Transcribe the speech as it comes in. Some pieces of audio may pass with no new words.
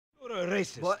You're a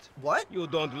racist. What? What? You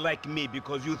don't like me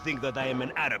because you think that I am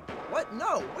an Arab. What?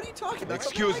 No. What are you talking about?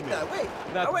 Excuse like me. That. Wait.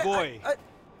 That oh, wait, boy.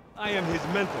 I am his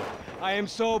mentor. I am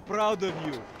so proud of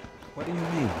you. What do you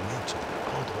mean, mentor?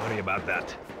 Don't worry about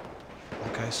that.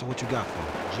 Okay, so what you got for me?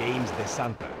 James De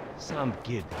Santa. Some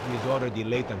kid. He is already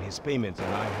late on his payments,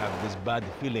 and I have this bad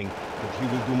feeling that he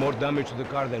will do more damage to the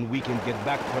car than we can get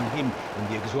back from him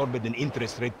in the exorbitant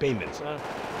interest rate payments.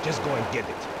 Just go and get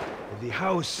it. The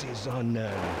house is on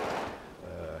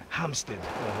Hampstead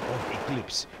off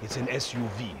Eclipse. It's an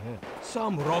SUV.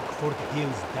 Some Rockford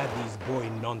Hills daddy's boy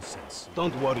nonsense.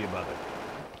 Don't worry about it.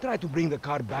 Try to bring the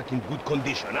car back in good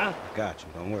condition, huh? Got you.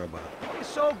 Don't worry about it. It's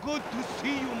so good to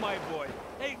see you, my boy.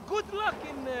 Hey, good luck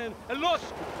in law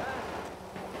school, huh?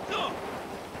 So,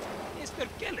 Mr.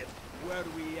 Kenneth, were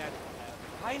we at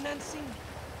financing?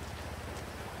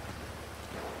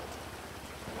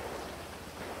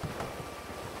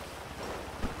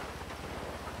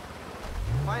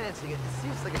 Financing it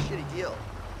seems like a shitty deal.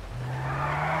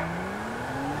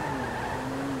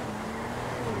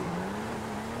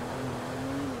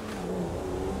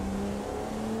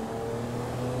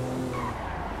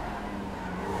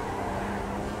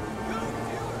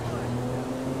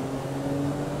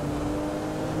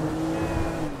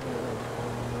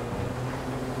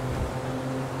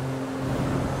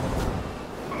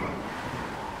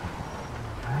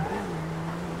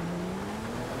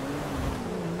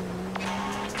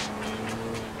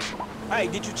 Hey,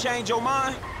 did you change your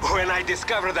mind? When I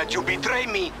discover that you betray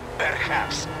me,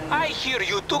 perhaps. I hear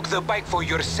you took the bike for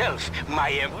yourself, my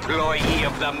employee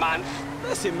of the month.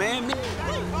 Listen, man.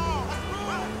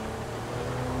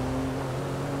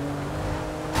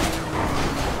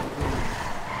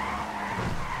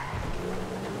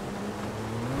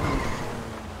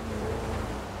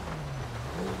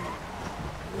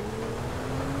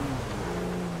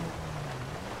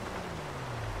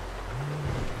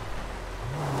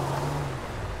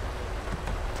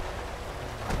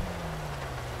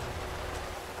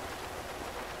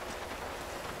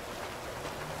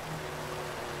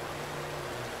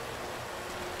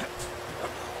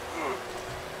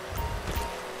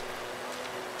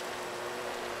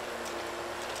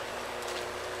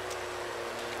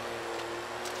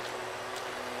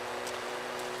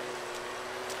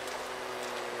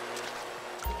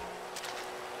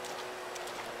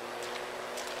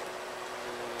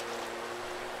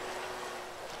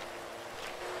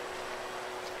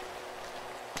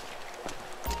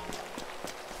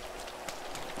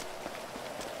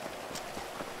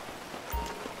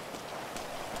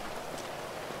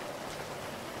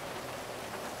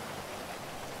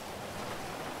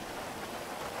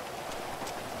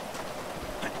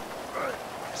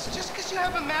 Just because you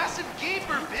have a massive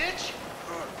gaper, bitch!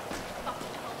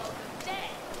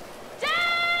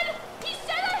 Dad! He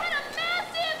said I had a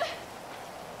massive...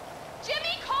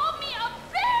 Jimmy called me a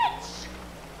bitch!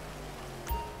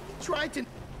 He tried to... I'm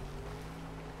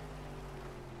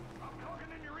talking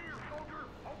in your ear, soldier!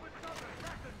 Open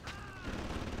something!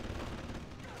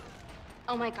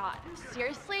 Oh my god,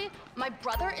 seriously? My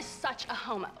brother is such a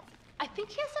homo. I think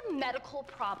he has a medical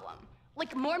problem.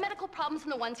 Like, more medical problems than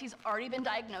the ones he's already been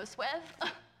diagnosed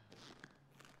with.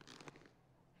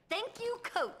 Thank you,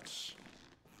 Coach.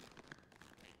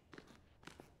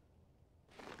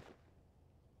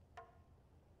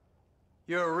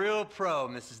 You're a real pro,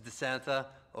 Mrs. DeSanta.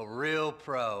 A real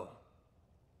pro.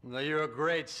 Well, you're a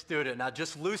great student. Now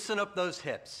just loosen up those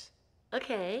hips.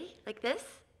 Okay, like this?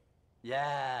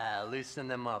 Yeah, loosen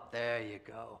them up. There you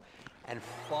go. And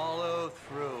follow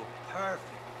through. Perfect.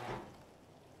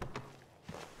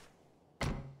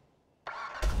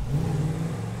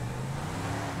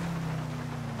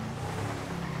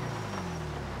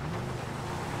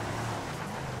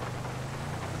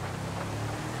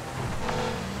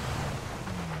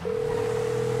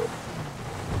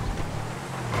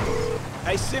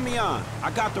 Hey, Simeon,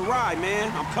 I got the ride,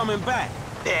 man. I'm coming back.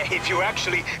 If you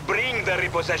actually bring the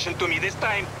repossession to me this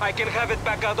time, I can have it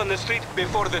back out on the street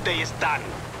before the day is done.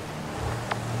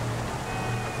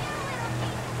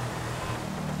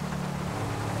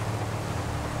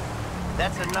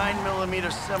 That's a 9mm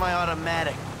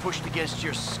semi-automatic pushed against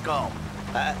your skull.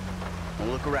 Now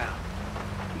look around.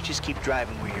 You just keep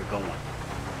driving where you're going.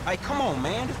 Hey, come on,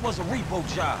 man. This was a repo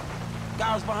job.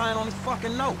 Guy was behind on his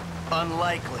fucking note.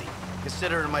 Unlikely,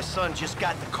 considering my son just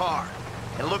got the car.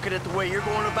 And looking at the way you're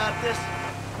going about this,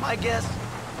 my guess,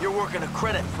 you're working a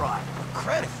credit fraud.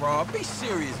 Credit fraud? Be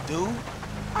serious, dude.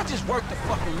 I just worked the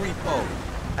fucking repo.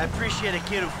 I appreciate a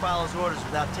kid who follows orders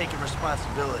without taking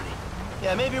responsibility.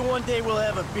 Yeah, maybe one day we'll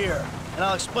have a beer, and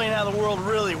I'll explain how the world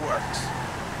really works.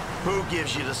 Who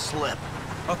gives you the slip?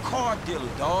 A car dealer,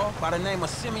 dawg, by the name of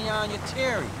Simeon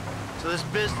Terry. So this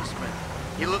businessman,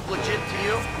 he look legit to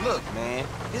you? Look, man,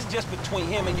 it's just between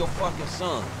him and your fucking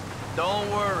son. Don't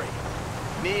worry.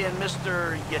 Me and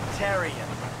Mr. Yetarian,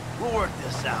 we'll work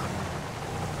this out.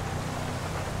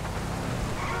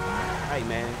 Hey,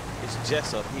 man, it's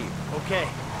Jess up here. Okay,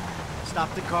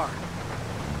 stop the car.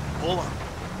 Pull up.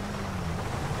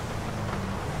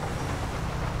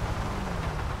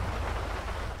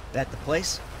 That the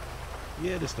place?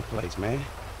 Yeah, this the place, man.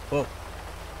 Whoa.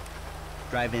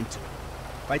 Drive into it.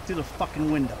 Right through the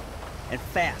fucking window. And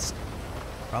fast.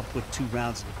 Or I'll put 2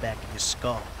 rounds in the back of your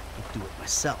skull and do it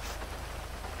myself.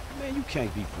 Man, you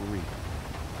can't be for real.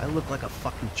 I look like a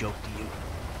fucking joke to you.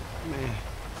 Man,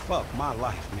 fuck my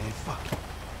life, man. Fuck it.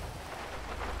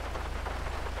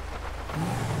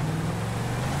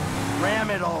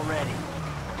 Ram it already.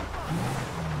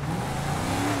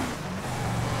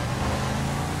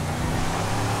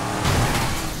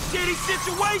 Shitty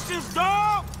situations,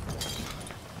 dawg!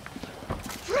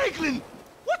 Franklin!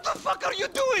 What the fuck are you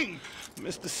doing?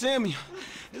 Mr. Simeon,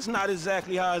 it's not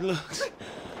exactly how it looks.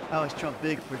 I always trump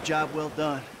big for a job well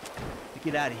done. Now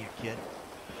get out of here, kid.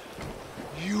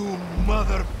 You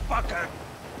motherfucker!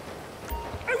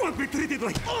 I won't be treated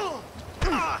like...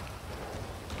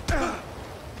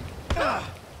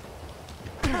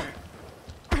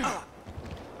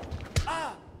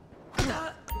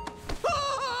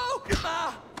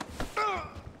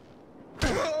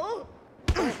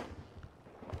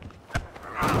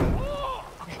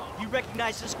 You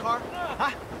recognize this car?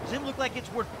 Huh? Does it look like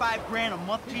it's worth $5 grand a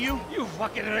month to you? You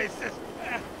fucking racist!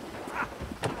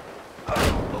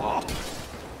 I'll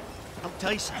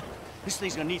tell you something. This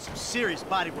thing's gonna need some serious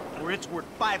body work where it's worth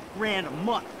 $5 grand a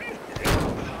month.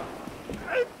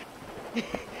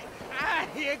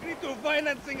 He agreed to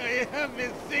financing. I have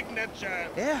his signature.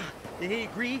 Yeah, did he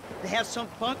agree to have some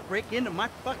punk break into my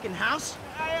fucking house?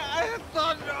 I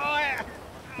thought...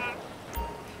 Oh,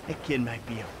 That kid might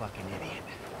be a fucking idiot.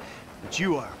 But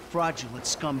you are a fraudulent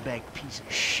scumbag piece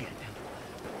of shit.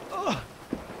 Ugh.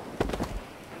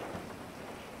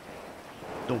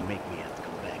 Don't make me have to